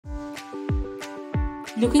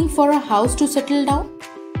Looking for a house to settle down?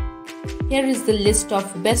 Here is the list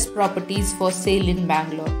of best properties for sale in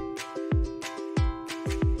Bangalore.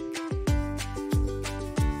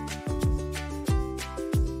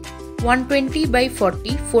 (120 by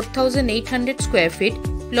 40, 4,800 square feet)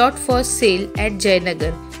 plot for sale at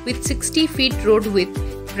Jayanagar with 60 feet road width.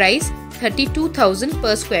 Price 32,000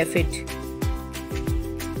 per square feet.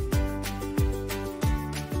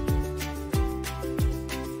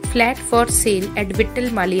 Flat for sale at Vittal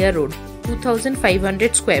Mallya Road,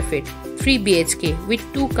 2,500 square feet, 3 BHK with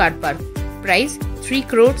 2 car park. Price 3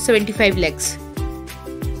 crore 75 lakhs.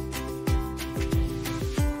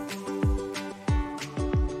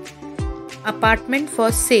 Apartment for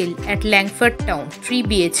sale at Langford Town, 3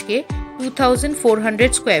 BHK,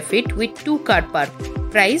 2,400 square feet with 2 car park.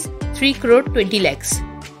 Price 3 crore 20 lakhs.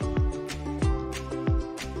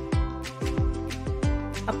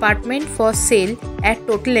 Apartment for sale at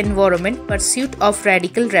Total Environment Pursuit of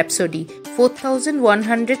Radical Rhapsody,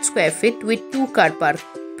 4,100 square feet with 2 car park.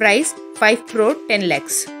 Price 5 crore 10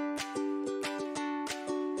 lakhs.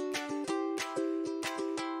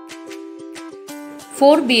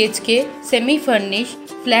 (4 BHK semi-furnished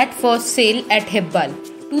flat for sale at Hebbal,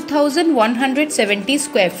 2,170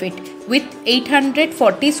 square feet with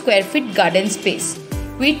 840 square feet garden space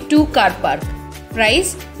with 2 car park. Price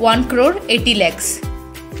 1 crore 80 lakhs.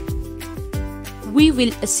 We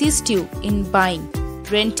will assist you in buying,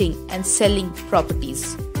 renting and selling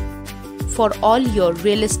properties. For all your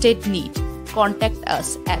real estate need, contact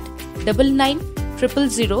us at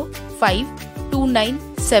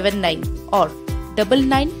 9900052979 or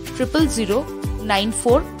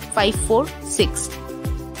 9900094546.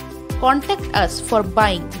 Contact us for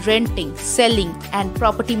buying, renting, selling and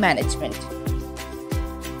property management.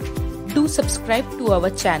 Do subscribe to our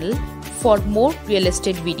channel for more real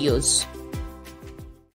estate videos.